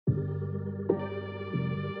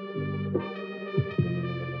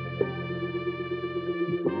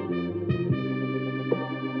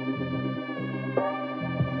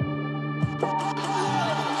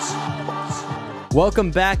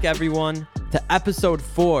Welcome back, everyone, to episode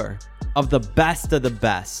 4 of the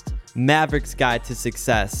best, Maverick's Guide to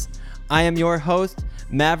Success. I am your host,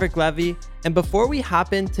 Maverick Levy, and before we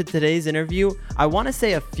hop into today's interview, I want to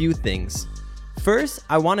say a few things. First,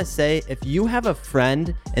 I want to say if you have a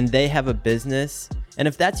friend and they have a business, and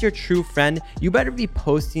if that's your true friend, you better be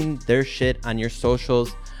posting their shit on your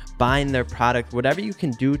socials, buying their product, whatever you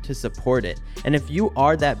can do to support it. And if you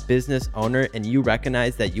are that business owner and you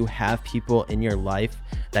recognize that you have people in your life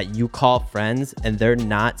that you call friends and they're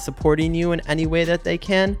not supporting you in any way that they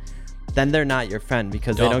can, then they're not your friend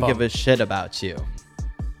because they don't give a shit about you.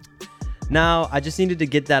 Now, I just needed to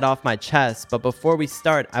get that off my chest, but before we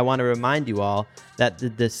start, I want to remind you all that the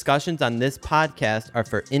discussions on this podcast are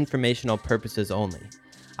for informational purposes only.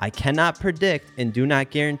 I cannot predict and do not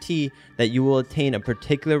guarantee that you will attain a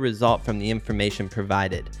particular result from the information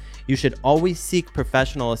provided. You should always seek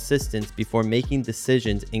professional assistance before making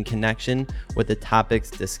decisions in connection with the topics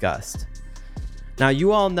discussed. Now,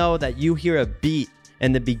 you all know that you hear a beat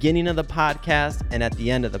in the beginning of the podcast and at the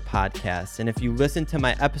end of the podcast. And if you listen to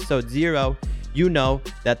my episode 0, you know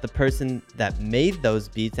that the person that made those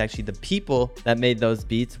beats, actually the people that made those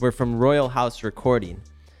beats, were from Royal House Recording.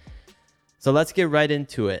 So let's get right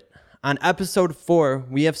into it. On episode 4,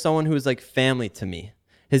 we have someone who is like family to me.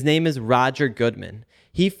 His name is Roger Goodman.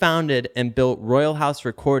 He founded and built Royal House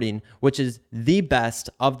Recording, which is the best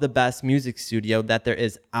of the best music studio that there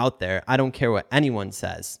is out there. I don't care what anyone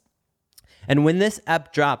says. And when this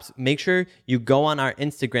app drops, make sure you go on our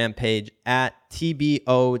Instagram page at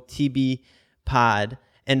TBOTBpod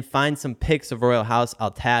and find some pics of Royal House. I'll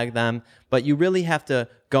tag them. But you really have to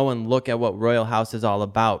go and look at what Royal House is all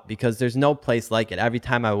about because there's no place like it. Every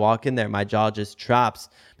time I walk in there, my jaw just drops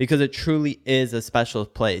because it truly is a special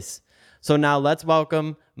place. So now let's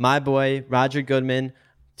welcome my boy, Roger Goodman,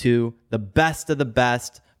 to the best of the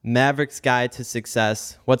best, Maverick's Guide to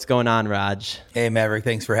Success. What's going on, Raj? Hey, Maverick.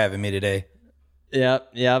 Thanks for having me today.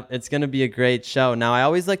 Yep. It's going to be a great show. Now, I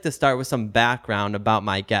always like to start with some background about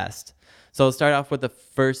my guest. So I'll start off with the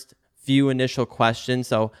first few initial questions.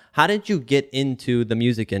 So how did you get into the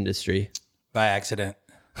music industry? By accident.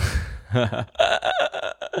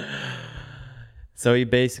 So he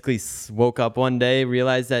basically woke up one day,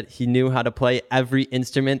 realized that he knew how to play every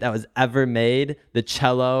instrument that was ever made, the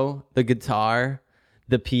cello, the guitar,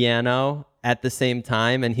 the piano at the same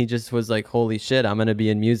time. And he just was like, holy shit, I'm going to be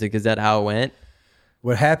in music. Is that how it went?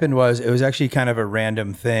 What happened was it was actually kind of a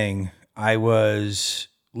random thing. I was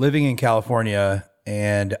living in California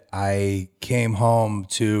and I came home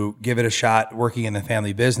to give it a shot working in the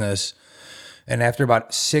family business. And after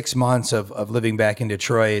about 6 months of living back in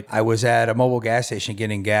Detroit, I was at a mobile gas station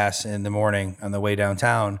getting gas in the morning on the way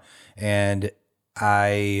downtown. And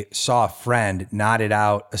I saw a friend nodded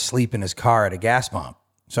out asleep in his car at a gas pump.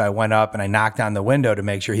 So I went up and I knocked on the window to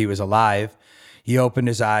make sure he was alive. He opened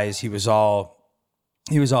his eyes. He was all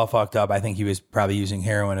fucked up. I think he was probably using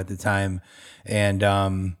heroin at the time.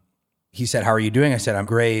 And he said, "How are you doing?" I said, "I'm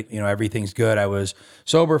great. Everything's good." I was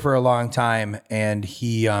sober for a long time. And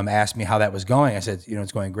he asked me how that was going. I said,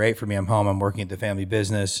 "It's going great for me. I'm home. I'm working at the family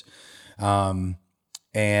business. Stay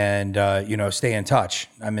in touch.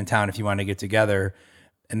 I'm in town if you want to get together."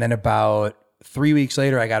 And then about 3 weeks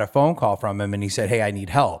later, I got a phone call from him and he said, "Hey, I need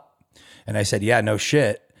help." And I said, "Yeah, no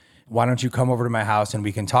shit. Why don't you come over to my house and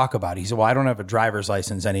we can talk about it?" He said, "Well, I don't have a driver's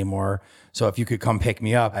license anymore. So if you could come pick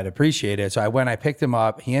me up, I'd appreciate it." So I picked him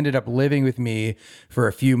up. He ended up living with me for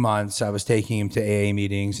a few months. I was taking him to AA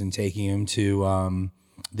meetings and taking him to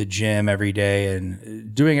the gym every day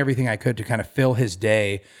and doing everything I could to kind of fill his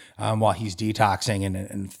day while he's detoxing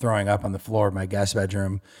and throwing up on the floor of my guest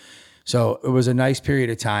bedroom. So it was a nice period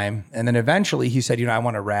of time. And then eventually he said, I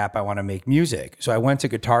want to rap. I want to make music. So I went to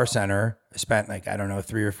Guitar Center. I spent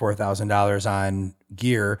 $3,000 or $4,000 on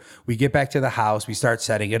gear. We get back to the house. We start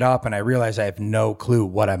setting it up. And I realize I have no clue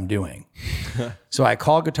what I'm doing. So I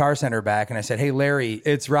called Guitar Center back and I said, "Hey, Larry,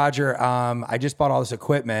 it's Roger. I just bought all this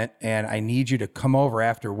equipment and I need you to come over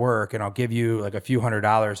after work and I'll give you like a few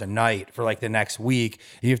 $100s a night for like the next week.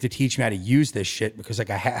 You have to teach me how to use this shit because I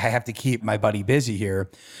have to keep my buddy busy here."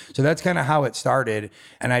 So that's kind of how it started.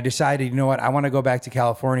 And I decided, I want to go back to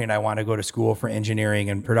California and I want to go to school for engineering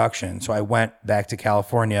and production. So I went back to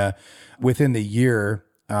California within the year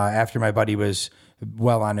after my buddy was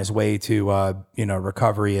well on his way to,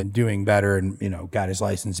 recovery and doing better and, got his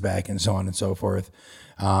license back and so on and so forth.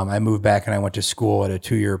 I moved back and I went to school at a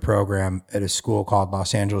 2-year program at a school called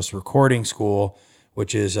Los Angeles Recording School,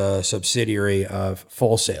 which is a subsidiary of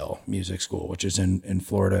Full Sail Music School, which is in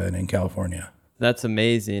Florida and in California. That's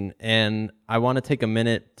amazing. And I want to take a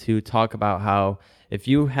minute to talk about how if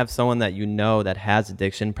you have someone that you know that has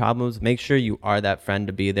addiction problems, make sure you are that friend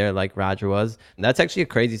to be there like Roger was. And that's actually a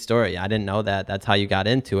crazy story. I didn't know that. That's how you got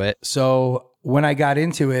into it. So when I got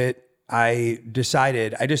into it, I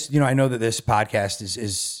decided, I know that this podcast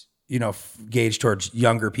is gauged towards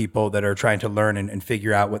younger people that are trying to learn and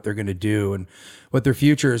figure out what they're going to do and what their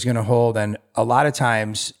future is going to hold. And a lot of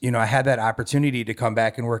times, I had that opportunity to come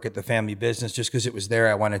back and work at the family business just because it was there.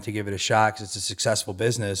 I wanted to give it a shot because it's a successful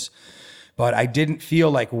business. But I didn't feel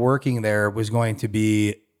like working there was going to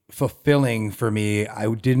be fulfilling for me.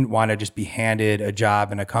 I didn't want to just be handed a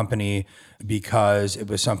job in a company because it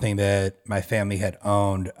was something that my family had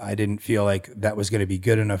owned. I didn't feel like that was going to be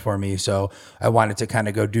good enough for me. So I wanted to kind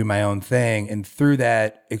of go do my own thing. And through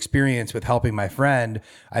that experience with helping my friend,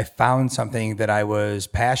 I found something that I was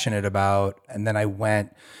passionate about. And then I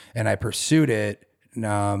went and I pursued it.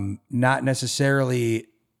 Not necessarily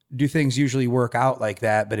do things usually work out like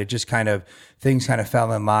that, but it just things kind of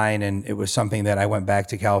fell in line, and it was something that I went back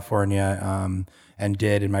to California and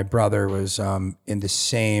did. And my brother was in the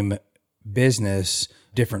same business,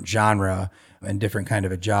 different genre and different kind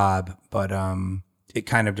of a job, but it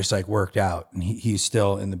kind of just like worked out, and he's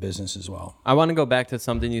still in the business as well. I want to go back to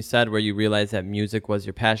something you said where you realized that music was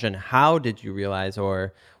your passion. How did you realize,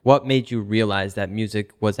 or what made you realize that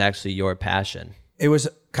music was actually your passion? It was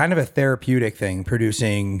kind of a therapeutic thing,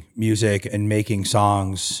 producing music and making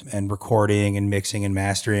songs and recording and mixing and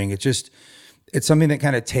mastering. It's something that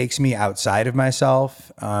kind of takes me outside of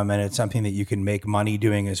myself, and it's something that you can make money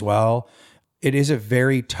doing as well. It is a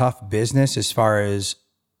very tough business as far as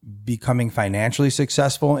becoming financially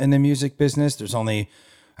successful in the music business. There's only,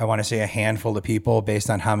 I want to say, a handful of people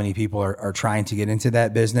based on how many people are trying to get into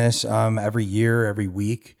that business every year, every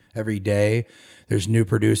week, every day. There's new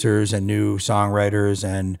producers and new songwriters,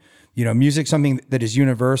 and music's something that is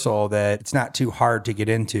universal, that it's not too hard to get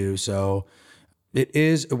into. So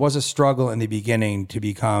it was a struggle in the beginning to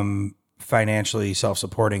become financially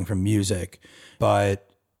self-supporting from music, but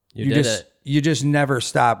you just never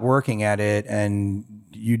stop working at it, and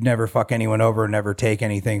you'd never fuck anyone over, never take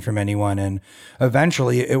anything from anyone. And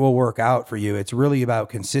eventually it will work out for you. It's really about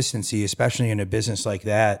consistency, especially in a business like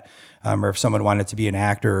that. Or if someone wanted to be an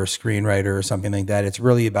actor or a screenwriter or something like that, it's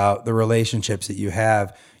really about the relationships that you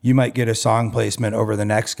have. You might get a song placement over the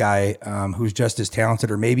next guy who's just as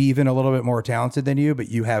talented, or maybe even a little bit more talented than you, but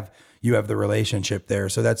you have the relationship there.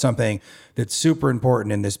 So that's something that's super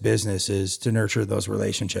important in this business, is to nurture those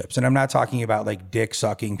relationships. And I'm not talking about like dick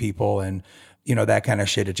sucking people and that kind of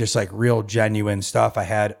shit. It's just like real genuine stuff. I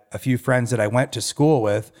had a few friends that I went to school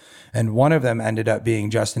with, and one of them ended up being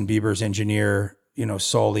Justin Bieber's engineer,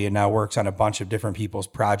 solely, and now works on a bunch of different people's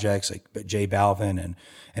projects like J Balvin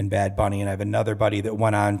and Bad Bunny. And I have another buddy that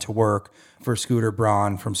went on to work for Scooter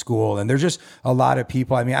Braun from school. And there's just a lot of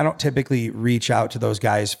people. I mean, I don't typically reach out to those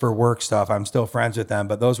guys for work stuff. I'm still friends with them,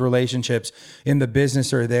 but those relationships in the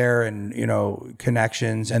business are there, and,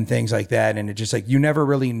 connections and things like that. And it just like, you never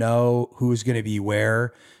really know who's going to be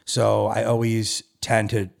where. So I always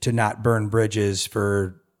tend to not burn bridges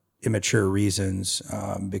for immature reasons,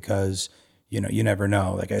 because you never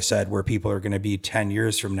know, like I said, where people are going to be 10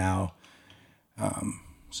 years from now.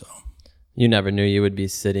 So you never knew you would be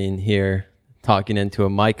sitting here talking into a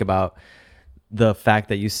mic about the fact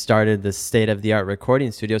that you started the state-of-the-art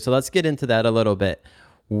recording studio. So let's get into that a little bit.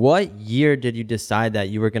 What year did you decide that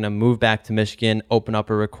you were going to move back to Michigan, open up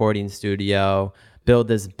a recording studio, build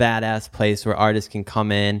this badass place where artists can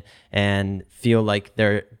come in and feel like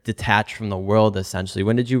they're detached from the world, essentially?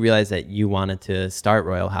 When did you realize that you wanted to start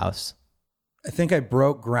Royal House? I think I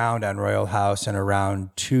broke ground on Royal House in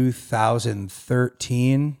around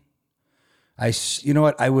 2013.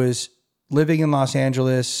 I was living in Los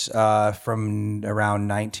Angeles from around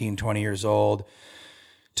 19, 20 years old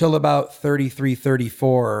till about 33,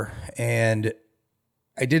 34. And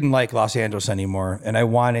I didn't like Los Angeles anymore. And I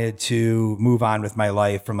wanted to move on with my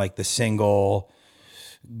life from like the single,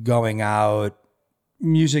 going out,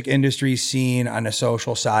 music industry scene on a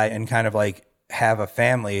social side, and kind of like have a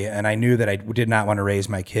family. And I knew that I did not want to raise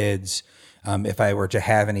my kids if I were to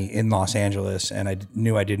have any in Los Angeles, and I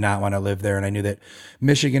knew I did not want to live there. And I knew that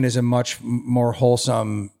Michigan is a much more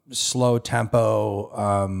wholesome, slow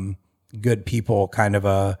tempo, good people kind of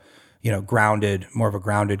a, grounded, more of a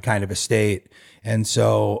grounded kind of a state. And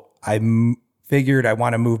so I figured I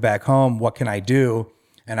want to move back home. What can I do?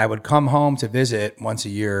 And I would come home to visit once a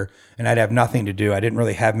year, and I'd have nothing to do. I didn't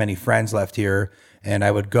really have many friends left here. And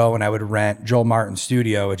I would go and I would rent Joel Martin's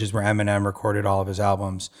studio, which is where Eminem recorded all of his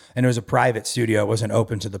albums. And it was a private studio. It wasn't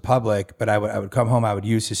open to the public, but I would come home. I would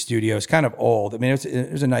use his studio. It's kind of old. I mean,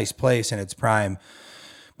 it was a nice place in its prime.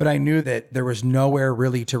 But I knew that there was nowhere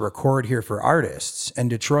really to record here for artists. And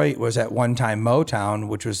Detroit was at one time Motown,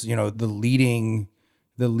 which was,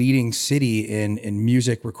 the leading city in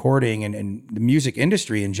music recording and the music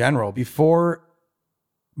industry in general. Before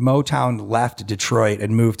Motown left Detroit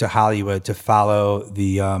and moved to Hollywood to follow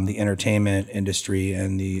the entertainment industry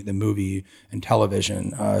and the movie and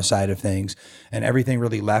television side of things, and everything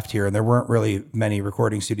really left here. And there weren't really many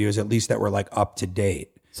recording studios, at least that were like up to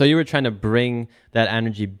date. So you were trying to bring that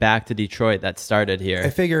energy back to Detroit that started here. I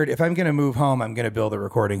figured if I'm going to move home, I'm going to build a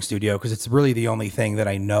recording studio because it's really the only thing that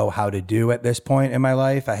I know how to do at this point in my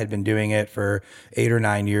life. I had been doing it for 8 or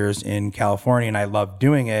 9 years in California and I loved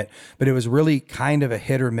doing it, but it was really kind of a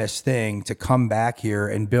hit or miss thing to come back here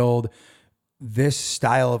and build this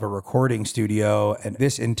style of a recording studio and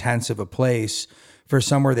this intense of a place for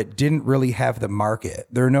somewhere that didn't really have the market.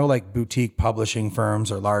 There are no like boutique publishing firms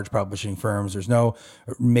or large publishing firms. There's no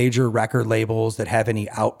major record labels that have any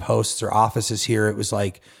outposts or offices here. It was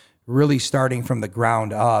like really starting from the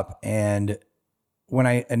ground up. And when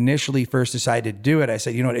I initially first decided to do it, I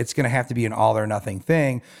said, it's going to have to be an all or nothing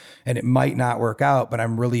thing. And it might not work out, but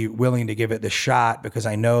I'm really willing to give it the shot because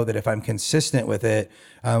I know that if I'm consistent with it,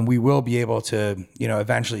 we will be able to,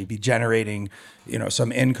 eventually be generating,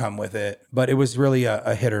 some income with it. But it was really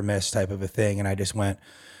a hit or miss type of a thing. And I just went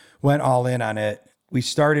all in on it. We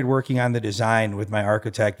started working on the design with my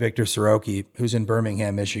architect, Victor Soroki, who's in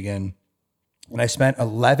Birmingham, Michigan. And I spent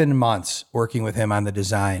 11 months working with him on the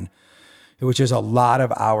design, which is a lot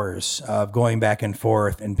of hours of going back and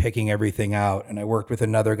forth and picking everything out. And I worked with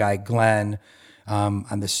another guy, Glenn,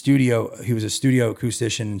 on the studio. He was a studio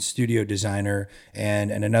acoustician and studio designer, and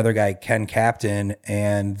another guy, Ken Captain.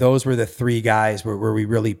 And those were the three guys where we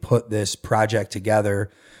really put this project together.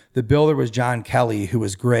 The builder was John Kelly, who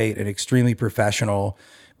was great and extremely professional,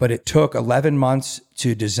 but it took 11 months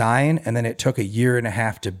to design, and then it took 1.5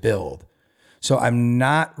 years to build. So I'm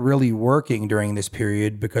not really working during this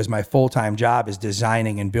period because my full-time job is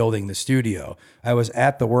designing and building the studio. I was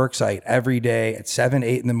at the work site every day at 7,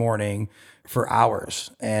 8 in the morning for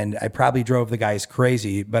hours. And I probably drove the guys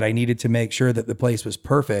crazy, but I needed to make sure that the place was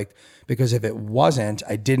perfect because if it wasn't,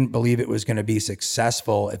 I didn't believe it was going to be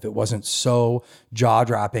successful if it wasn't so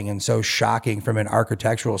jaw-dropping and so shocking from an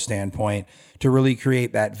architectural standpoint to really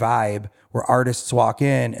create that vibe where artists walk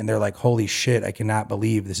in and they're like, holy shit, I cannot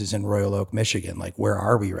believe this is in Royal Oak, Michigan. Like, where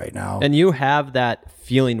are we right now? And you have that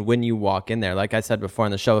feeling when you walk in there. Like I said before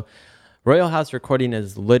on the show, Royal House recording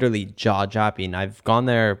is literally jaw-dropping. I've gone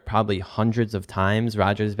there probably hundreds of times.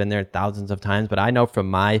 Roger's been there thousands of times, but I know from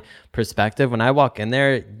my perspective, when I walk in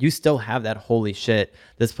there, you still have that holy shit,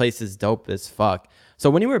 this place is dope as fuck.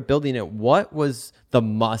 So when you were building it, what was the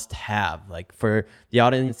must-have? Like for the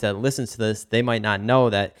audience that listens to this, they might not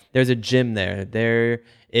know that there's a gym there. There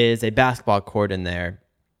is a basketball court in there.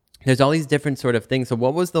 There's all these different sort of things. So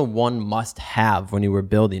what was the one must-have when you were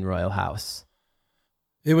building Royal House?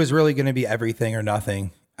 It was really going to be everything or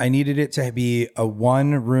nothing. I needed it to be a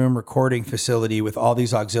one-room recording facility with all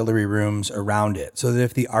these auxiliary rooms around it so that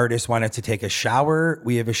if the artist wanted to take a shower,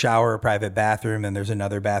 we have a shower, a private bathroom, and there's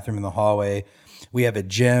another bathroom in the hallway. We have a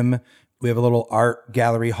gym. We have a little art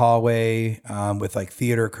gallery hallway with like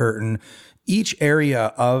theater curtain. Each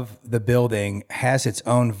area of the building has its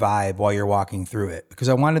own vibe while you're walking through it because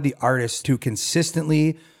I wanted the artist to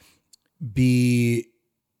consistently be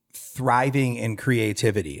thriving in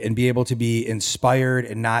creativity and be able to be inspired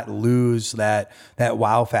and not lose that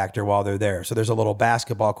wow factor while they're there. So there's a little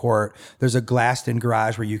basketball court. There's a glassed-in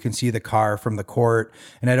garage where you can see the car from the court.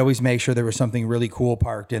 And I'd always make sure there was something really cool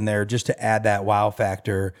parked in there just to add that wow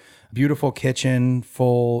factor. Beautiful kitchen,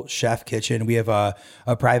 full chef kitchen. We have a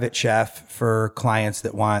private chef for clients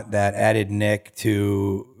that want that added nick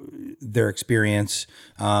to their experience.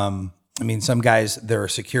 Some guys, their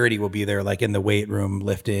security will be there like in the weight room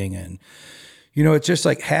lifting and, it just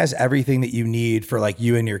like has everything that you need for like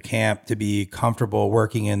you and your camp to be comfortable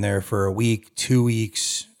working in there for a week, 2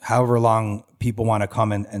 weeks, however long people want to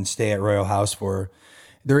come and stay at Royal House for.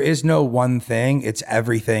 There is no one thing. It's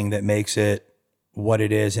everything that makes it what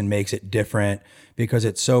it is and makes it different because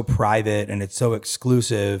it's so private and it's so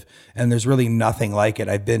exclusive and there's really nothing like it.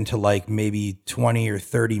 I've been to like maybe 20 or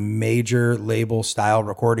 30 major label style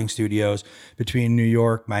recording studios between New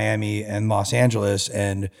York, Miami, and Los Angeles,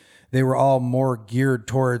 and they were all more geared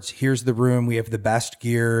towards here's the room, we have the best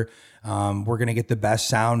gear, We're going to get the best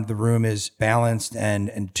sound. The room is balanced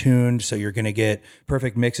and tuned, so you're going to get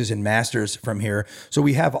perfect mixes and masters from here. So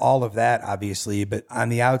we have all of that, obviously, but on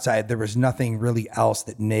the outside, there was nothing really else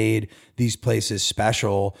that made these places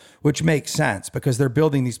special, which makes sense because they're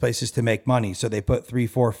building these places to make money. So they put 3,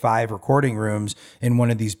 4, 5 recording rooms in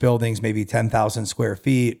one of these buildings, maybe 10,000 square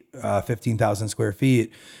feet, 15,000 square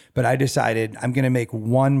feet. But I decided I'm going to make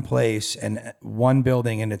one place and one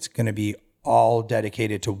building, and it's going to be all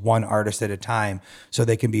dedicated to one artist at a time so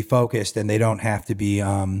they can be focused and they don't have to be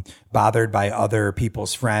bothered by other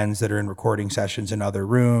people's friends that are in recording sessions in other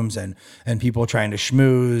rooms and people trying to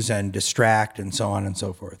schmooze and distract and so on and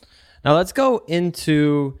so forth. Now let's go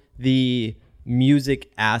into the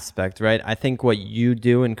music aspect, right? I think what you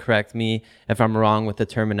do, and correct me if I'm wrong with the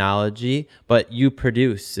terminology, but you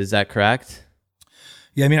produce, is that correct?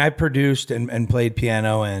 Yeah, I mean, I produced and played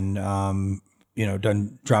piano and,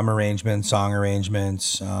 done drum arrangements, song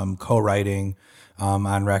arrangements, co-writing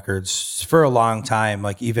on records for a long time,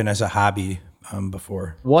 like even as a hobby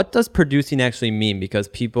before. What does producing actually mean? Because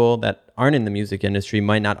people that aren't in the music industry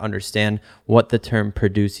might not understand what the term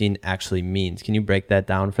producing actually means. Can you break that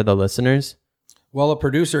down for the listeners? Well, a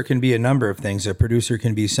producer can be a number of things. A producer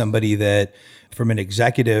can be somebody that, from an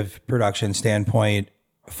executive production standpoint,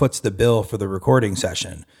 foots the bill for the recording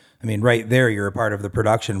session. I mean, right there, you're a part of the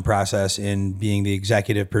production process in being the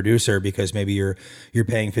executive producer because maybe you're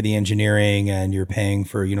paying for the engineering and you're paying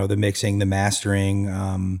for, the mixing, the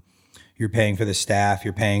mastering. You're paying for the staff.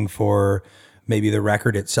 You're paying for maybe the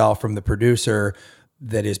record itself from the producer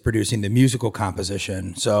that is producing the musical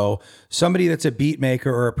composition. So somebody that's a beat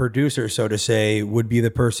maker or a producer, so to say, would be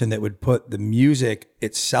the person that would put the music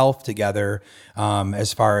itself together,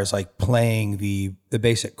 as far as like playing the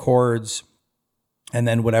basic chords and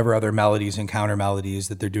then whatever other melodies and counter melodies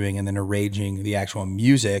that they're doing, and then arranging the actual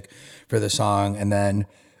music for the song. And then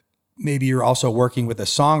maybe you're also working with a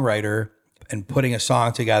songwriter and putting a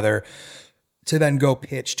song together to then go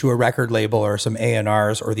pitch to a record label or some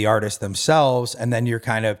A&Rs or the artist themselves. And then you're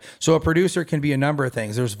so a producer can be a number of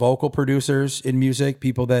things. There's vocal producers in music,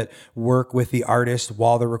 people that work with the artist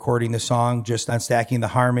while they're recording the song, just on stacking the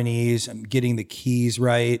harmonies, getting the keys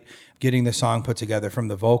right, getting the song put together from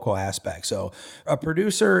the vocal aspect. So a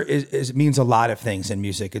producer means a lot of things in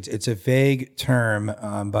music. It's a vague term,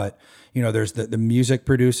 but there's the music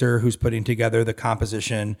producer who's putting together the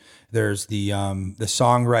composition. There's the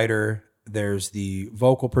songwriter. There's the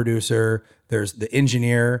vocal producer, there's the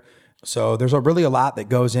engineer. So there's really a lot that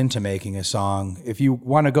goes into making a song. If you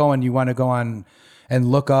want to go on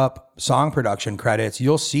and look up song production credits,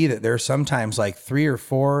 you'll see that there's sometimes like 3 or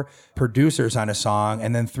 4 producers on a song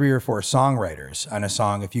and then 3 or 4 songwriters on a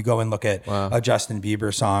song. If you go and look at a Justin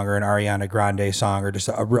Bieber song or an Ariana Grande song or just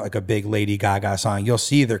like a big Lady Gaga song, you'll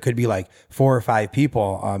see there could be like 4 or 5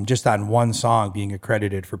 people just on one song being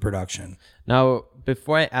accredited for production. Now,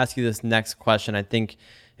 before I ask you this next question, I think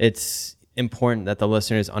it's important that the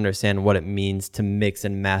listeners understand what it means to mix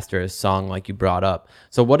and master a song like you brought up.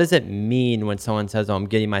 So what does it mean when someone says, I'm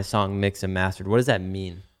getting my song mixed and mastered? What does that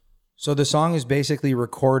mean? So the song is basically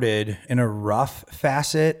recorded in a rough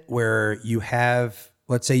facet where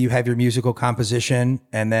let's say you have your musical composition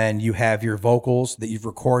and then you have your vocals that you've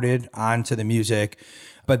recorded onto the music,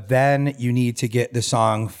 but then you need to get the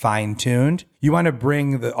song fine-tuned. You want to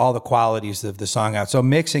bring all the qualities of the song out. So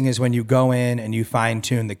mixing is when you go in and you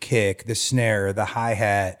fine-tune the kick, the snare, the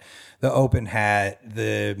hi-hat, the open hat,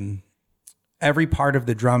 every part of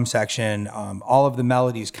the drum section, all of the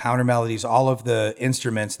melodies, counter melodies, all of the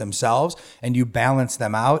instruments themselves, and you balance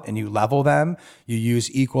them out and you level them. You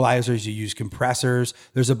use equalizers, you use compressors.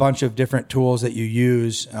 There's a bunch of different tools that you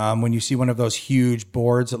use. When you see one of those huge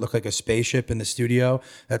boards that look like a spaceship in the studio,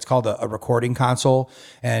 that's called a recording console.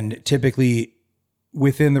 And typically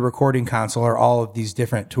within the recording console are all of these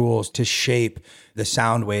different tools to shape the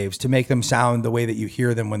sound waves, to make them sound the way that you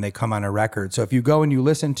hear them when they come on a record. So if you go and you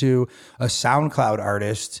listen to a SoundCloud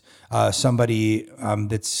artist, somebody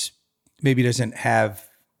that's maybe doesn't have,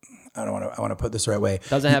 I want to put this the right way.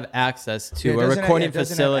 Doesn't have access to a recording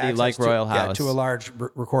facility like Royal House. To a large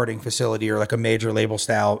recording facility or like a major label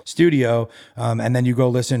style studio. And then you go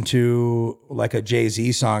listen to like a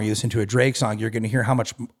Jay-Z song, you listen to a Drake song, you're going to hear how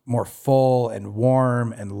much more full and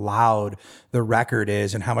warm and loud the record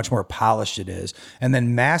is and how much more polished it is. And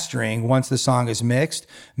then mastering, once the song is mixed,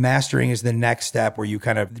 mastering is the next step where you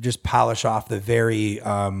kind of just polish off the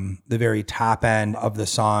very top end of the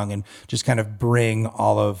song and just kind of bring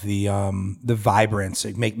all of the vibrance,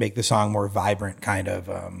 make the song more vibrant, kind of,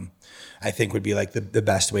 I think would be like the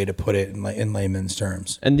best way to put it in layman's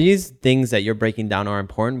terms. And these things that you're breaking down are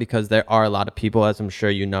important because there are a lot of people, as I'm sure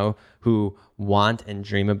you know, who want and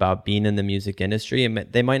dream about being in the music industry, and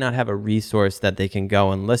they might not have a resource that they can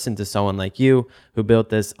go and listen to someone like you who built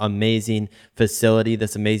this amazing facility,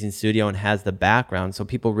 this amazing studio, and has the background. So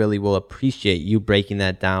people really will appreciate you breaking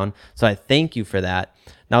that down. So I thank you for that.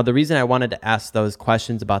 Now, the reason I wanted to ask those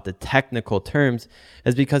questions about the technical terms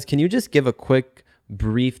is because can you just give a quick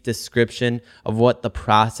brief description of what the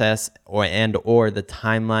process or the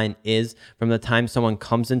timeline is from the time someone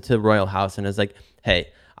comes into Royal House and is like, hey,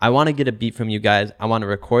 I want to get a beat from you guys, I want to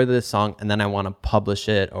record this song, and then I want to publish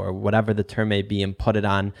it, or whatever the term may be, and put it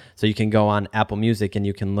on so you can go on Apple Music and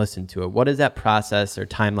you can listen to it. What does that process or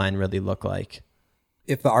timeline really look like?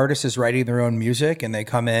 If the artist is writing their own music and they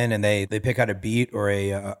come in and they pick out a beat or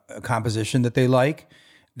a composition that they like,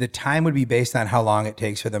 the time would be based on how long it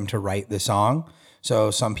takes for them to write the song.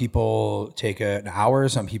 So some people take an hour,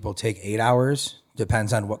 some people take 8 hours,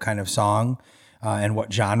 depends on what kind of song and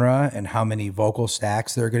what genre and how many vocal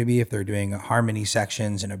stacks there are going to be, if they're doing harmony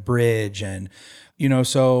sections and a bridge. And,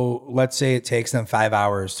 so let's say it takes them 5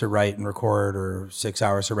 hours to write and record, or 6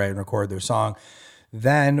 hours to write and record their song.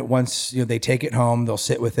 Then once they take it home, they'll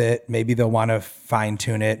sit with it. Maybe they'll want to fine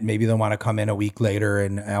tune it. Maybe they'll want to come in a week later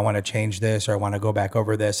and I want to change this, or I want to go back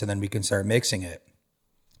over this, and then we can start mixing it.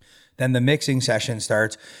 Then the mixing session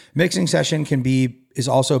starts. Mixing session is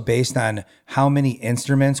also based on how many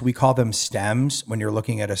instruments. We call them stems when you're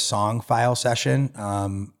looking at a song file session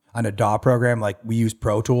on a DAW program. Like, we use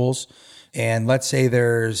Pro Tools, and let's say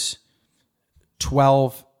there's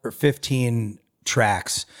 12 or 15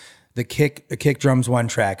 tracks. The kick drum's one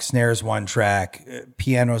track, snares one track,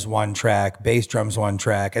 piano's one track, bass drum's one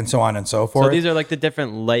track, and so on and so forth. So these are like the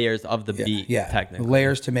different layers of the beat, technically.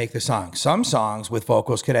 Layers to make the song. Some songs with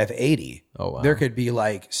vocals could have 80. Oh, wow. There could be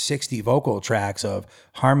like 60 vocal tracks of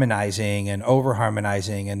harmonizing and over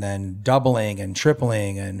harmonizing, and then doubling and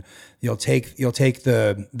tripling, and you'll take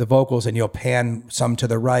the vocals and you'll pan some to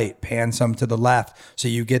the right, pan some to the left, so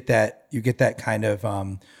you get that kind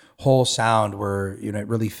of whole sound where it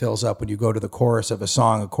really fills up when you go to the chorus of a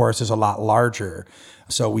song. A chorus is a lot larger,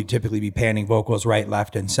 so we typically be panning vocals right,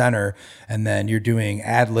 left, and center, and then you're doing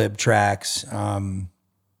ad-lib tracks.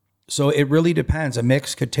 So it really depends. A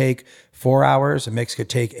mix could take 4 hours, a mix could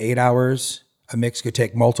take 8 hours, a mix could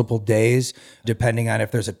take multiple days, depending on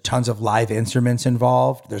if there's tons of live instruments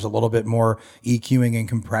involved. There's a little bit more EQing and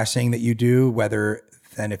compressing that you do,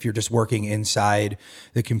 than if you're just working inside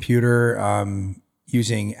the computer,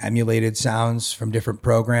 using emulated sounds from different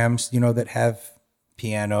programs, that have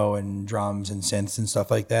piano and drums and synths and stuff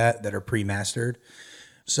like that are pre-mastered.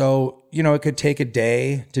 So, it could take a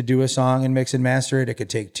day to do a song and mix and master it. It could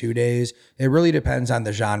take 2 days. It really depends on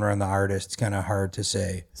the genre and the artist. It's kind of hard to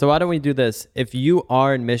say. So why don't we do this? If you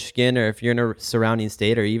are in Michigan, or if you're in a surrounding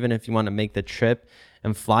state, or even if you want to make the trip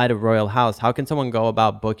and fly to Royal House, how can someone go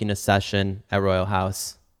about booking a session at Royal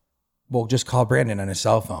House? Well, just call Brandon on his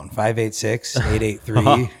cell phone,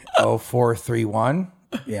 586-883-0431.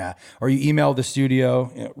 Yeah. Or you email the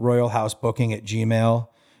studio,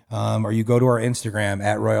 royalhousebooking@gmail.com, or you go to our Instagram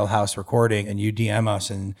at Royal House Recording and you DM us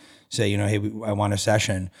and say, hey, I want a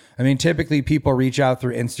session. I mean, typically people reach out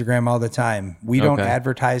through Instagram all the time. We don't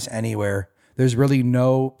advertise anywhere. There's really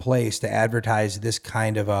no place to advertise this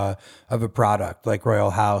kind of a product like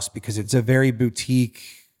Royal House, because it's a very boutique,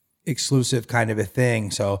 exclusive kind of a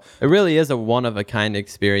thing. So it really is a one-of-a-kind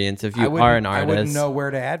experience if you are an artist. I wouldn't know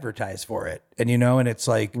where to advertise for it. And and it's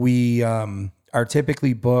like we are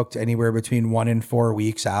typically booked anywhere between 1 and 4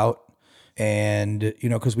 weeks out. And,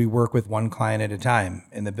 because we work with one client at a time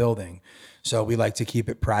in the building. So we like to keep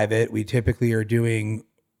it private. We typically are doing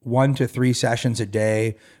 1 to 3 sessions a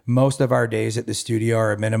day. Most of our days at the studio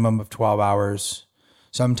are a minimum of 12 hours.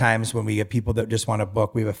 Sometimes when we get people that just want to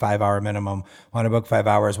book, we have a 5-hour minimum, want to book 5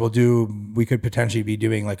 hours. We could potentially be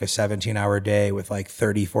doing like a 17-hour day with like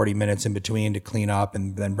 30, 40 minutes in between to clean up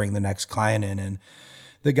and then bring the next client in. And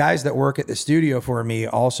the guys that work at the studio for me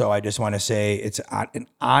also, I just want to say it's an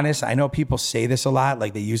honest, I know people say this a lot,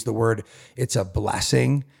 like they use the word, it's a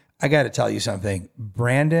blessing. I got to tell you something.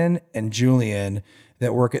 Brandon and Julian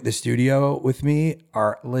that work at the studio with me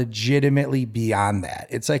are legitimately beyond that.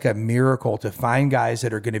 It's like a miracle to find guys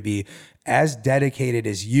that are going to be as dedicated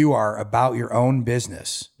as you are about your own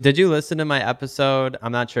business. Did you listen to my episode?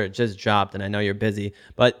 I'm not sure, it just dropped and I know you're busy,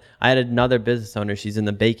 but I had another business owner. She's in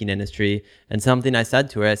the baking industry, and something I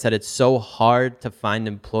said to her, I said, it's so hard to find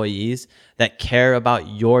employees that care about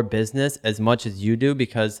your business as much as you do,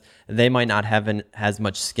 because they might not have as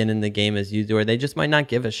much skin in the game as you do, or they just might not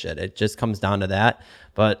give a shit. It just comes down to that.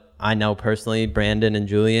 But I know personally Brandon and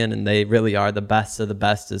Julian, and they really are the best of the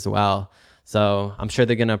best as well. So I'm sure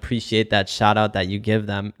they're going to appreciate that shout out that you give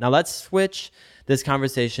them. Now let's switch this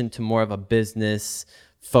conversation to more of a business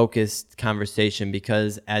focused conversation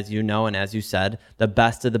because, as you know, and as you said, the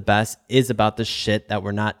best of the best is about the shit that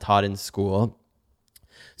we're not taught in school.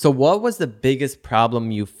 So what was the biggest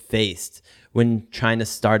problem you faced when trying to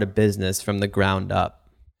start a business from the ground up?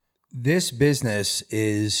 This business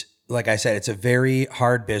is, like I said, it's a very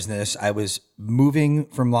hard business. I was moving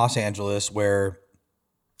from Los Angeles, where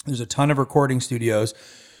there's a ton of recording studios,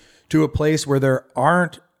 to a place where there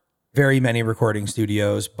aren't very many recording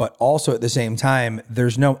studios, but also at the same time,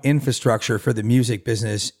 there's no infrastructure for the music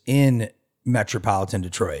business in metropolitan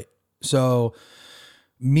Detroit. So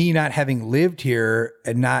me not having lived here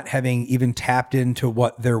and not having even tapped into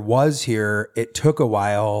what there was here, it took a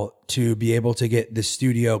while to be able to get the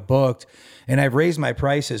studio booked. And I've raised my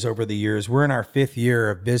prices over the years. We're in our 5th year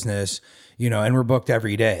of business, and we're booked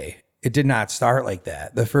every day. It did not start like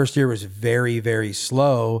that. The first year was very, very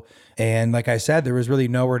slow. And like I said, there was really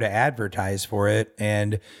nowhere to advertise for it.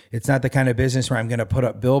 And it's not the kind of business where I'm going to put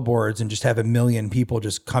up billboards and just have 1 million people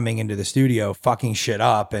just coming into the studio, fucking shit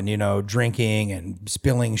up and, drinking and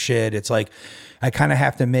spilling shit. It's like, I kind of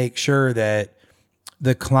have to make sure that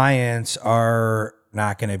the clients are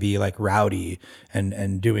not going to be like rowdy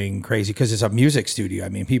and doing crazy, because it's a music studio. I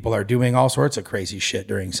mean, people are doing all sorts of crazy shit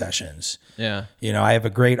during sessions. Yeah. I have a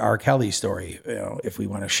great R. Kelly story, if we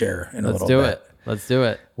want to share in a little bit. Let's do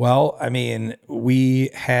it. Well, I mean, we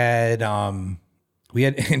had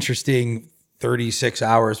interesting 36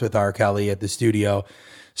 hours with R. Kelly at the studio.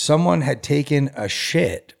 Someone had taken a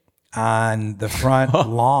shit on the front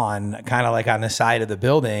lawn, kind of like on the side of the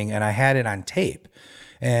building, and I had it on tape.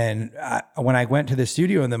 And when I went to the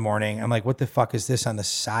studio in the morning, I'm like, what the fuck is this on the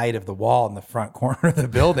side of the wall in the front corner of the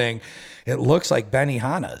building? It looks like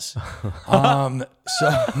Benihana's.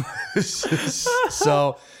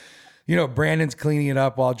 So, Brandon's cleaning it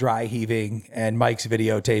up while dry heaving, and Mike's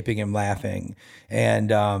videotaping him laughing.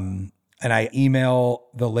 And I email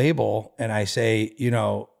the label and I say,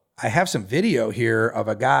 I have some video here of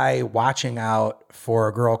a guy watching out for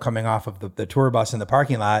a girl coming off of the tour bus in the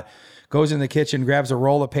parking lot, goes in the kitchen, grabs a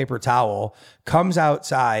roll of paper towel, comes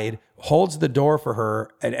outside, holds the door for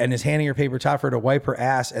her, and is handing her paper towel for her to wipe her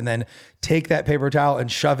ass, and then take that paper towel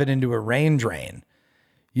and shove it into a rain drain.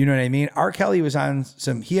 You know what I mean? R. Kelly was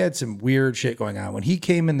he had some weird shit going on. When he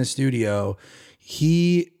came in the studio,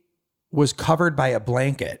 he was covered by a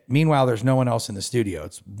blanket. Meanwhile, there's no one else in the studio.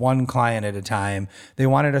 It's one client at a time. They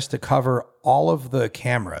wanted us to cover all of the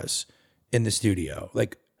cameras in the studio.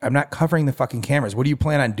 Like, I'm not covering the fucking cameras. What do you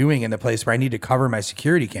plan on doing in the place where I need to cover my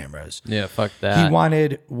security cameras? Yeah, fuck that. He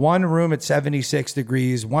wanted one room at 76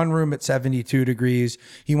 degrees, one room at 72 degrees.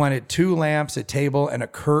 He wanted 2 lamps, a table, and a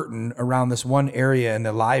curtain around this one area in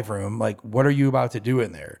the live room. Like, what are you about to do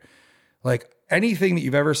in there? Like, anything that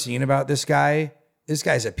you've ever seen about this guy's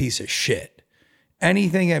a piece of shit.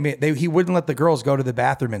 Anything, I mean, he wouldn't let the girls go to the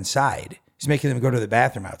bathroom inside. He's making them go to the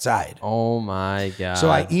bathroom outside. Oh my God. So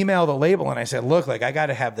I emailed the label and I said, look, like, I got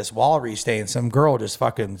to have this wall restained. Some girl just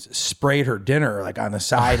fucking sprayed her dinner like on the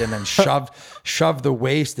side and then shoved the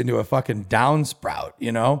waste into a fucking downsprout,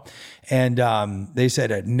 And they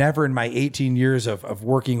said, never in my 18 years of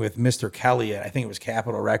working with Mr. Kelly, I think it was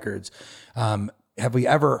Capitol Records, have we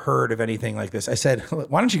ever heard of anything like this? I said,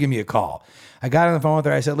 why don't you give me a call? I got on the phone with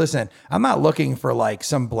her. I said, listen, I'm not looking for like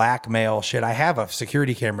some blackmail shit. I have a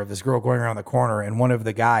security camera of this girl going around the corner and one of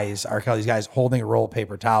the guys, R. Kelly's guys, holding a roll of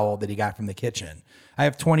paper towel that he got from the kitchen. I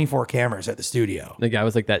have 24 cameras at the studio. The guy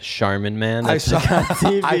was like that Charmin man. I saw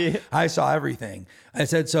TV. I saw everything. I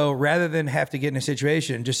said, so rather than have to get in a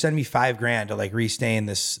situation, just send me $5,000 to like restain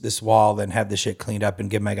this wall and have the shit cleaned up and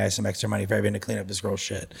give my guys some extra money for having to clean up this girl's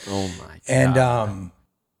shit. Oh my God.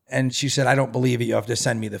 And she said, I don't believe it. You have to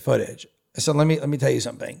send me the footage. I said, let me tell you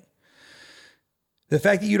something. The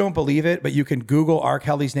fact that you don't believe it, but you can Google R.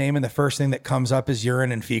 Kelly's name and the first thing that comes up is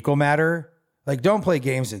urine and fecal matter. Like, don't play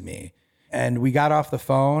games with me. And we got off the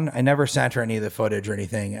phone. I never sent her any of the footage or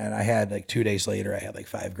anything. And I had like 2 days later, I had like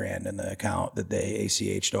 $5,000 in the account that they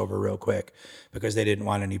ACH'd over real quick because they didn't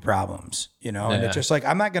want any problems, Yeah. And it's just like,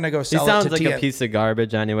 I'm not going to go sell he it to sounds like a piece of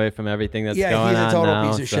garbage anyway from everything that's going on. Yeah, he's a total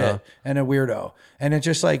now, piece of shit and a weirdo. And it's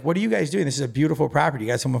just like, what are you guys doing? This is a beautiful property.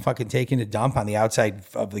 You got someone fucking taking a dump on the outside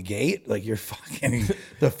of the gate? Like, you're fucking,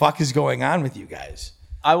 the fuck is going on with you guys?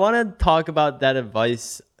 I want to talk about that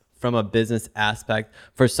advice from a business aspect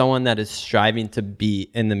for someone that is striving to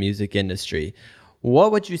be in the music industry.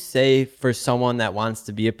 What would you say for someone that wants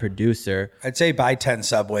to be a producer? I'd say buy 10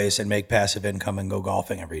 Subways and make passive income and go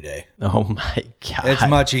golfing every day. Oh my God. It's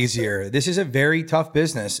much easier. This is a very tough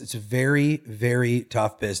business. It's a very, very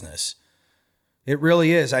tough business. It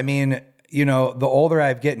really is. I mean, the older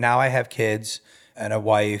I get now, I have kids and a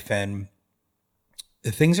wife, and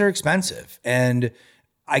things are expensive. And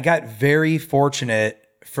I got very fortunate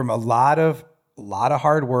from a lot of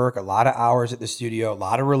hard work, a lot of hours at the studio, a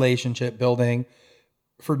lot of relationship building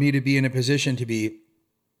for me to be in a position to be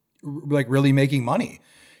like really making money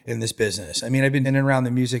in this business. I mean, I've been in and around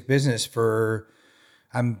the music business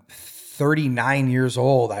I'm 39 years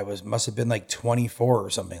old. Must have been like 24 or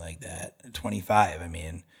something like that, 25. I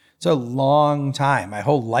mean, it's a long time. My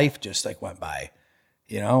whole life just like went by.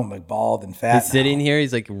 You know, I'm like bald and fat. He's sitting here.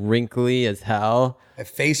 He's like wrinkly as hell. My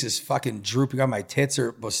face is fucking drooping on my tits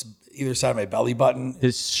or either side of my belly button.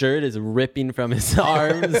 His shirt is ripping from his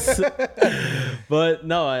arms. But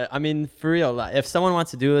no, I mean, for real, if someone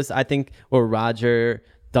wants to do this, I think what Roger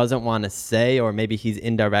doesn't want to say, or maybe he's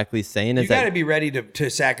indirectly saying, is you got to be ready to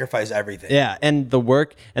sacrifice everything. Yeah, and the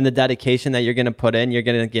work and the dedication that you're going to put in, you're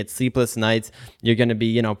going to get sleepless nights. You're going to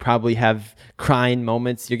be, probably have crying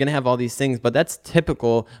moments. You're going to have all these things, but that's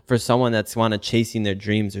typical for someone that's chasing their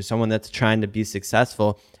dreams or someone that's trying to be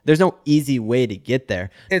successful. There's no easy way to get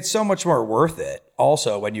there. It's so much more worth it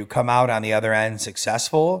also when you come out on the other end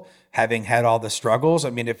successful, having had all the struggles.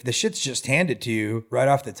 I mean, if the shit's just handed to you right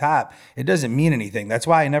off the top, it doesn't mean anything. That's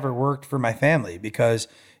why I never worked for my family, because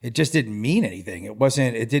it just didn't mean anything.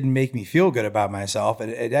 It didn't make me feel good about myself.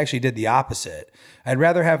 It actually did the opposite. I'd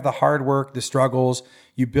rather have the hard work, the struggles,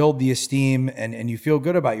 you build the esteem and you feel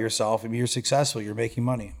good about yourself and you're successful, you're making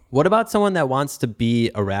money. What about someone that wants to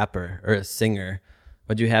be a rapper or a singer?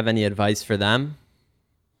 Would you have any advice for them?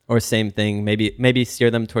 Or same thing, maybe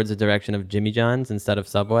steer them towards the direction of Jimmy John's instead of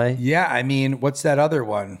Subway? Yeah, I mean, what's that other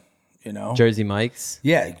one? Jersey Mike's?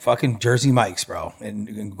 Yeah, fucking Jersey Mike's, bro.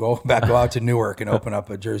 And go out to Newark and open up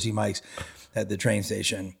a Jersey Mike's at the train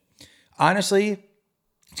station. Honestly,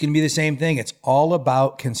 it's going to be the same thing. It's all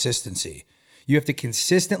about consistency. You have to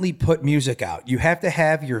consistently put music out. You have to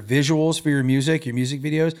have your visuals for your music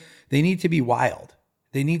videos. They need to be wild.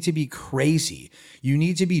 They need to be crazy. You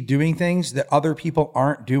need to be doing things that other people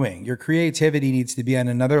aren't doing. Your creativity needs to be on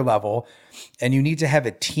another level, and you need to have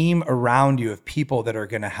a team around you of people that are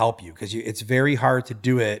going to help you, because it's very hard to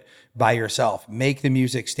do it by yourself. Make the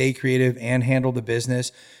music, stay creative, and handle the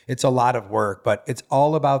business. It's a lot of work, but it's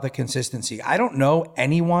all about the consistency. I don't know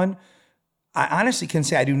anyone. I honestly can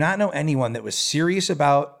say I do not know anyone that was serious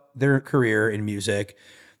about their career in music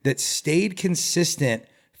that stayed consistent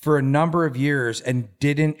for a number of years and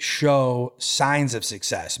didn't show signs of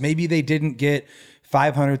success. Maybe they didn't get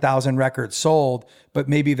 500,000 records sold, but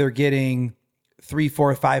maybe they're getting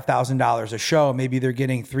 $3,000, $4,000, $5,000 a show. Maybe they're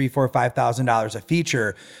getting $3,000, $4,000, $5,000 a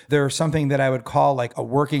feature. They're something that I would call like a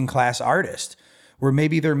working class artist, where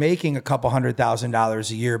maybe they're making a couple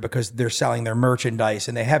 $100,000 a year because they're selling their merchandise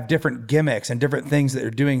and they have different gimmicks and different things that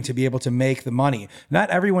they're doing to be able to make the money.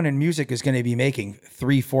 Not everyone in music is going to be making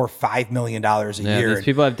 $3, $4, $5 million a year. These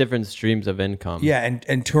people have different streams of income. Yeah,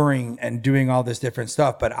 and touring and doing all this different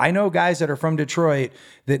stuff. But I know guys that are from Detroit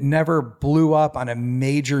that never blew up on a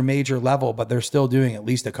major level, but they're still doing at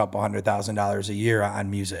least a couple $100,000 a year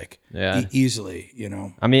on music. Yeah, easily.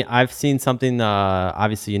 I mean, I've seen something.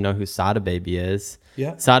 Obviously, you know who Sada Baby is.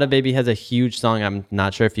 Yeah. Sada Baby has a huge song. I'm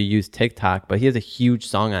not sure if you use TikTok, but he has a huge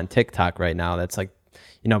song on TikTok right now that's like,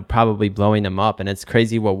 probably blowing him up. And it's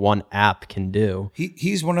crazy what one app can do.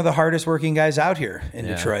 He's one of the hardest working guys out here in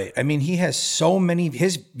Detroit. I mean, he has so many,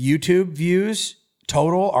 his YouTube views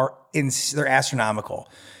total they're astronomical.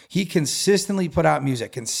 He consistently put out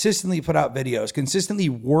music, consistently put out videos, consistently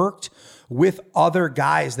worked with other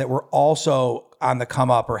guys that were also on the come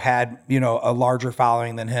up or had, a larger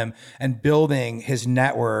following than him, and building his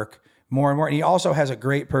network more and more. And he also has a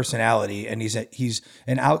great personality, and he's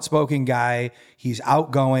an outspoken guy. He's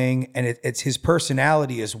outgoing, and it's his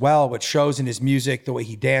personality as well, which shows in his music, the way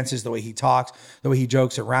he dances, the way he talks, the way he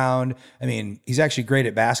jokes around. I mean, he's actually great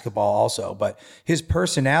at basketball also, but his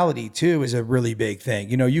personality too is a really big thing.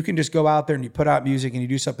 You can just go out there and you put out music and you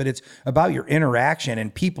do something. It's about your interaction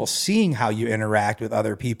and people seeing how you interact with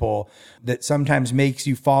other people that sometimes makes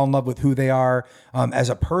you fall in love with who they are as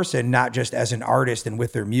a person, not just as an artist and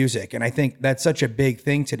with their music. And I think that's such a big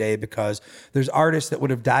thing today, because there's artists that would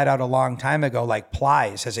have died out a long time ago, like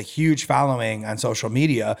Plies has a huge following on social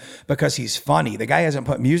media because he's funny. The guy hasn't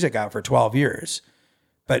put music out for 12 years.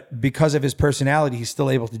 But because of his personality, he's still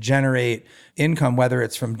able to generate income, whether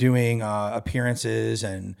it's from doing appearances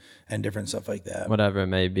and different stuff like that. Whatever it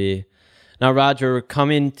may be. Now, Roger, we're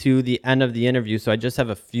coming to the end of the interview, so I just have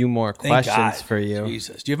a few more questions for you.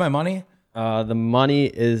 Jesus. Do you have my money? The money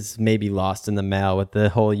is maybe lost in the mail with the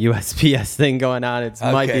whole USPS thing going on. It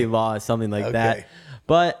might be lost, something like that.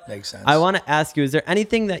 But makes sense. I want to ask you, is there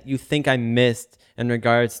anything that you think I missed in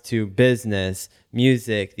regards to business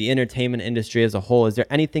music, the entertainment industry as a whole, is there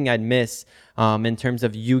anything I'd miss in terms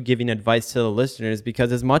of you giving advice to the listeners?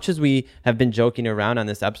 Because as much as we have been joking around on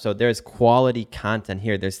this episode, there's quality content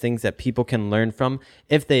here. There's things that people can learn from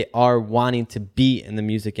if they are wanting to be in the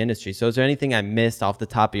music industry. So is there anything I missed off the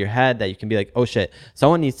top of your head that you can be like, oh shit,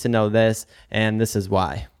 someone needs to know this and this is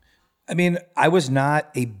why? I mean, I was not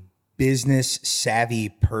a business savvy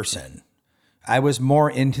person. I was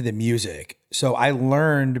more into the music. So I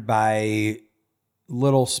learned by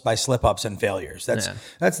slip ups and failures. That's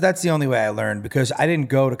the only way I learned, because I didn't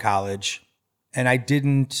go to college and I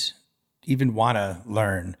didn't even want to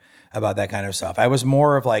learn about that kind of stuff. I was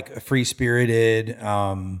more of like a free spirited,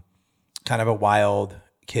 kind of a wild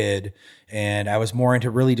kid. And I was more into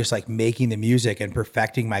really just like making the music and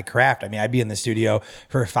perfecting my craft. I mean, I'd be in the studio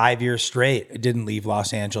for 5 years straight. I didn't leave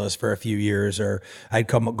Los Angeles for a few years, or I'd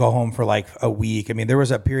go home for like a week. I mean, there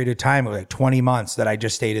was a period of time, like 20 months, that I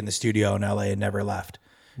just stayed in the studio in LA and never left.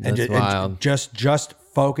 That's wild. And just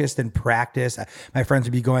focused and practiced. My friends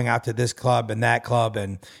would be going out to this club and that club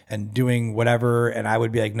and doing whatever. And I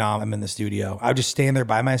would be like, no, I'm in the studio. I would just stand there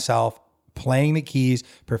by myself, playing the keys,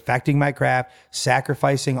 perfecting my craft,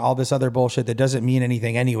 sacrificing all this other bullshit that doesn't mean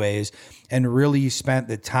anything anyways, and really spent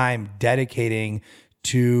the time dedicating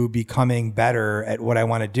to becoming better at what I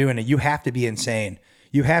want to do. And you have to be insane.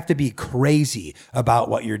 You have to be crazy about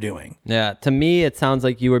what you're doing. Yeah. To me, it sounds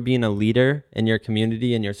like you were being a leader in your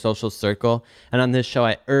community, in your social circle. And on this show,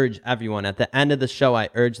 I urge everyone, at the end of the show, I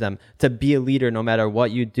urge them to be a leader no matter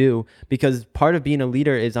what you do, because part of being a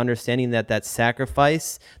leader is understanding that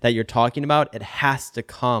sacrifice that you're talking about, it has to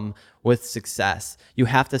come with success. You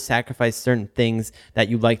have to sacrifice certain things that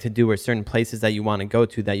you like to do, or certain places that you want to go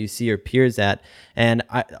to that you see your peers at. And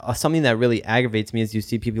something that really aggravates me is you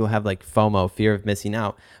see people have like FOMO, fear of missing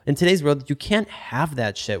out. In today's world, you can't have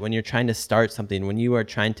that shit when you're trying to start something, when you are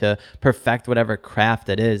trying to perfect whatever craft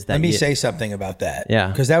it is. Let me say something about that. Yeah.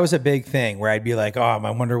 Because that was a big thing where I'd be like, oh, I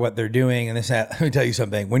wonder what they're doing and this, that. Let me tell you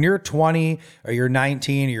something. When you're 20 or you're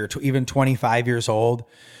 19 or you're even 25 years old,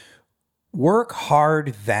 work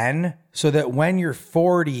hard then, so that when you're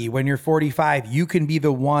 40, when you're 45, you can be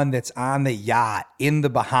the one that's on the yacht in the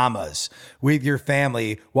Bahamas with your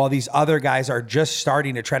family, while these other guys are just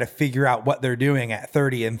starting to try to figure out what they're doing at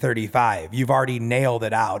 30 and 35. You've already nailed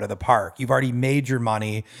it out of the park. You've already made your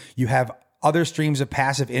money. You have other streams of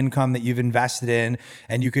passive income that you've invested in,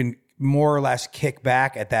 and you can more or less kick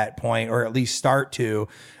back at that point, or at least start to,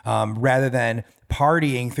 rather than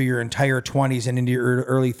partying through your entire 20s and into your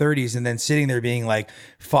early 30s and then sitting there being like,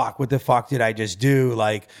 fuck, what the fuck did I just do?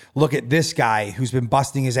 Like, look at this guy who's been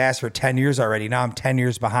busting his ass for 10 years already. Now I'm 10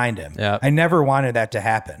 years behind him. Yep. I never wanted that to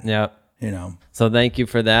happen. Yep. You know? So thank you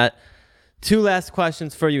for that. 2 last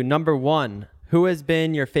questions for you. Number 1, who has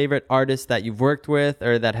been your favorite artist that you've worked with,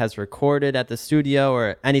 or that has recorded at the studio,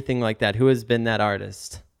 or anything like that? Who has been that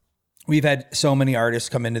artist? We've had so many artists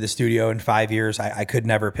come into the studio in 5 years. I could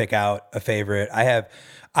never pick out a favorite.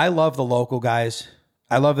 I love the local guys.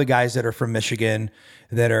 I love the guys that are from Michigan,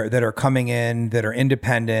 that are coming in, that are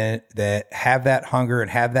independent, that have that hunger and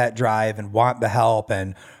have that drive and want the help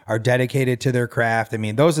and are dedicated to their craft. I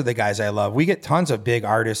mean, those are the guys I love. We get tons of big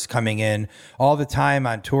artists coming in all the time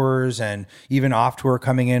on tours, and even off tour,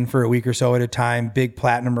 coming in for a week or so at a time, big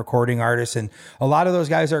platinum recording artists. And a lot of those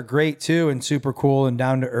guys are great too, and super cool and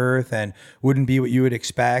down to earth, and wouldn't be what you would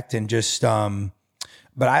expect. And just,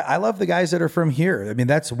 but I love the guys that are from here. I mean,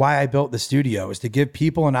 that's why I built the studio, is to give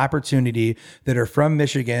people an opportunity that are from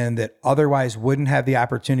Michigan that otherwise wouldn't have the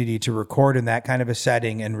opportunity to record in that kind of a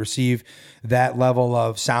setting and receive that level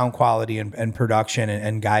of sound quality and production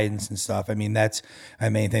and guidance and stuff. I mean, that's my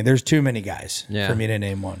main thing. There's too many guys for me to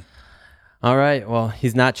name one. All right. Well,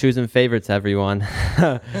 he's not choosing favorites, everyone.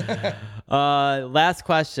 Last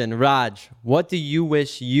question. Raj, what do you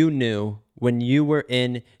wish you knew when you were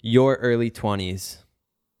in your early 20s?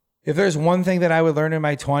 If there's one thing that I would learn in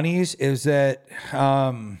my 20s is that,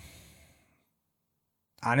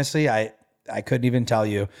 honestly, I couldn't even tell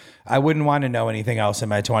you. I wouldn't want to know anything else in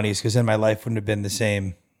my 20s, because then my life wouldn't have been the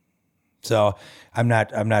same. So I'm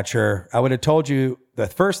not sure. I would have told you the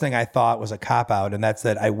first thing I thought was a cop-out, and that's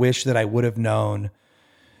that I wish that I would have known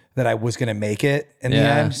that I was going to make it in the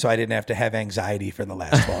end, so I didn't have to have anxiety for the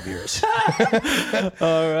last 12 years. All right.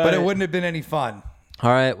 But it wouldn't have been any fun.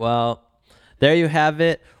 All right, well, there you have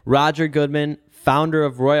it. Roger Goodman, founder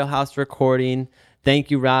of Royal House Recording.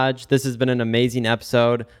 Thank you, Raj. This has been an amazing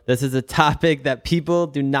episode. This is a topic that people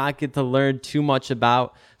do not get to learn too much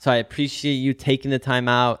about. So I appreciate you taking the time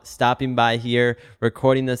out, stopping by here,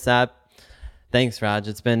 recording this up. Thanks, Raj.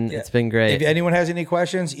 It's been great. If anyone has any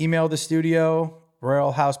questions, email the studio,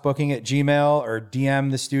 royalhousebooking@gmail.com, or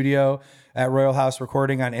DM the studio. at Royal House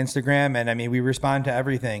Recording on Instagram. And I mean, we respond to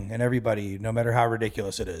everything and everybody, no matter how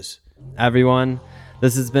ridiculous it is. Everyone,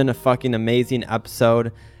 this has been a fucking amazing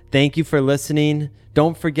episode. Thank you for listening.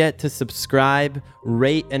 Don't forget to subscribe,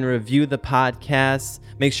 rate, and review the podcast.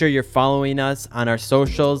 Make sure you're following us on our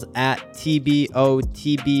socials at TBOTBpod.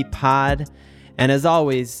 And as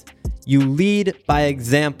always, you lead by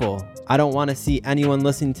example. I don't want to see anyone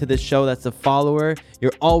listening to this show that's a follower.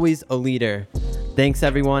 You're always a leader. Thanks,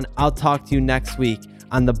 everyone. I'll talk to you next week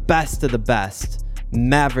on the best of the best,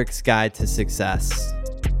 Maverick's Guide to Success.